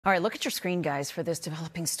All right, look at your screen, guys, for this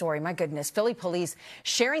developing story. My goodness, Philly police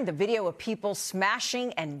sharing the video of people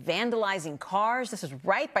smashing and vandalizing cars. This is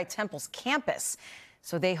right by Temple's campus.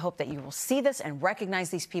 So they hope that you will see this and recognize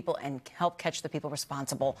these people and help catch the people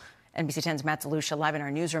responsible. NBC 10's Matt DeLucia live in our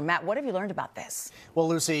newsroom. Matt, what have you learned about this? Well,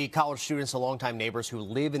 Lucy, college students and longtime neighbors who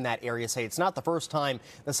live in that area say it's not the first time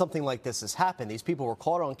that something like this has happened. These people were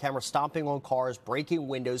caught on camera stomping on cars, breaking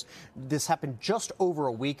windows. This happened just over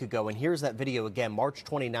a week ago. And here's that video again, March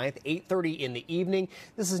 29th, 8:30 in the evening.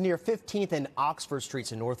 This is near 15th and Oxford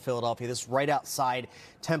Streets in North Philadelphia. This is right outside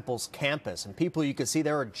Temple's campus. And people you can see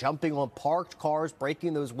there are jumping on parked cars,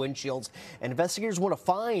 breaking those windshields. And investigators want to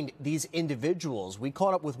find these individuals. We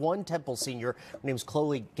caught up with one Temple senior. Her name's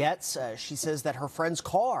Chloe Getz. She says that her friend's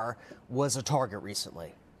car was a target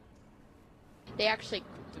recently. They actually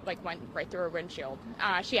went right through her windshield.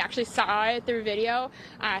 She actually saw it through video.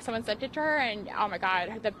 Someone sent it to her, and oh my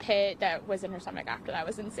God, the pit that was in her stomach after that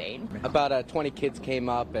was insane. About 20 kids came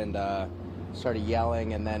up and started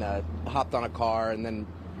yelling, and then hopped on a car, and then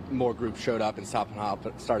more groups showed up and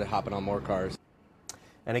started hopping on more cars.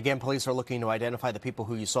 And again, police are looking to identify the people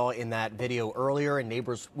who you saw in that video earlier, and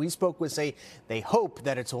neighbors we spoke with say they hope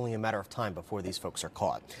that it's only a matter of time before these folks are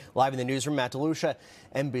caught. Live in the newsroom, Matt DeLucia,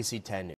 NBC 10 News.